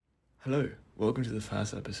Hello, welcome to the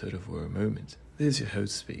first episode of We're a Moment. This is your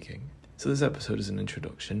host speaking. So this episode is an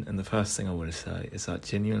introduction, and the first thing I want to say is that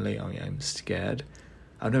genuinely I am scared.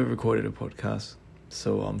 I've never recorded a podcast,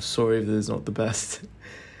 so I'm sorry if this is not the best,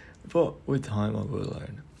 but with time I will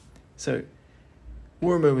learn. So,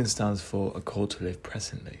 We're a Moment stands for a call to live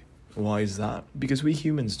presently. Why is that? Because we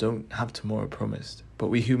humans don't have tomorrow promised, but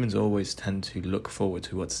we humans always tend to look forward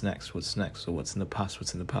to what's next, or what's in the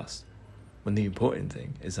past. When the important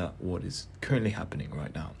thing is that what is currently happening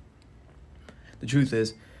right now. The truth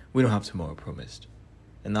is, we don't have tomorrow promised.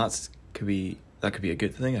 And that could be a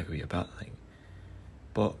good thing, that could be a bad thing.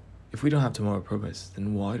 But if we don't have tomorrow promised,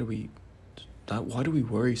 then why do we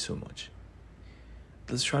worry so much?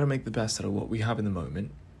 Let's try to make the best out of what we have in the moment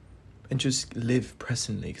and just live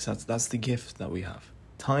presently, because that's the gift that we have.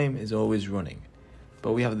 Time is always running,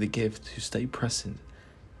 but we have the gift to stay present,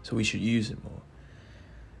 so we should use it more.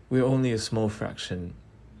 We're only a small fraction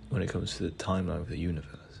when it comes to the timeline of the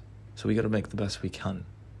universe. So we got to make the best we can.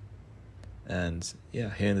 And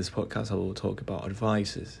here in this podcast, I will talk about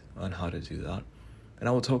advices on how to do that. And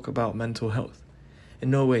I will talk about mental health.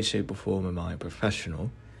 In no way, shape or form am I a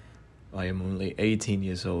professional. I am only 18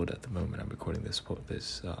 years old at the moment I'm recording this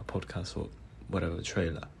podcast or whatever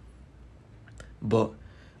trailer. But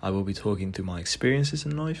I will be talking to my experiences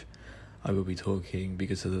in life. I will be talking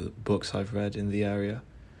because of the books I've read in the area.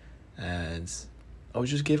 And I'll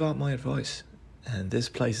just give out my advice. And this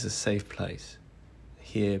place is a safe place.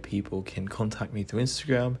 Here people can contact me through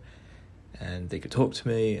Instagram and they could talk to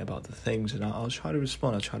me about the things, and I'll try to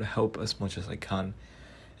respond. I'll try to help as much as I can.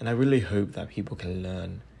 And I really hope that people can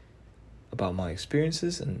learn about my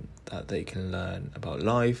experiences and that they can learn about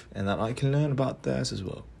life and that I can learn about theirs as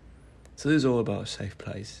well. So this is all about a safe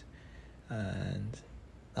place. And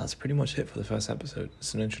that's pretty much it for the first episode.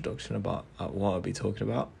 It's an introduction about what I'll be talking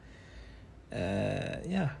about.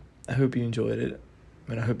 I hope you enjoyed it.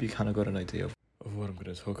 I hope you kind of got an idea of what I'm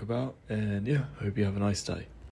going to talk about. And I hope you have a nice day.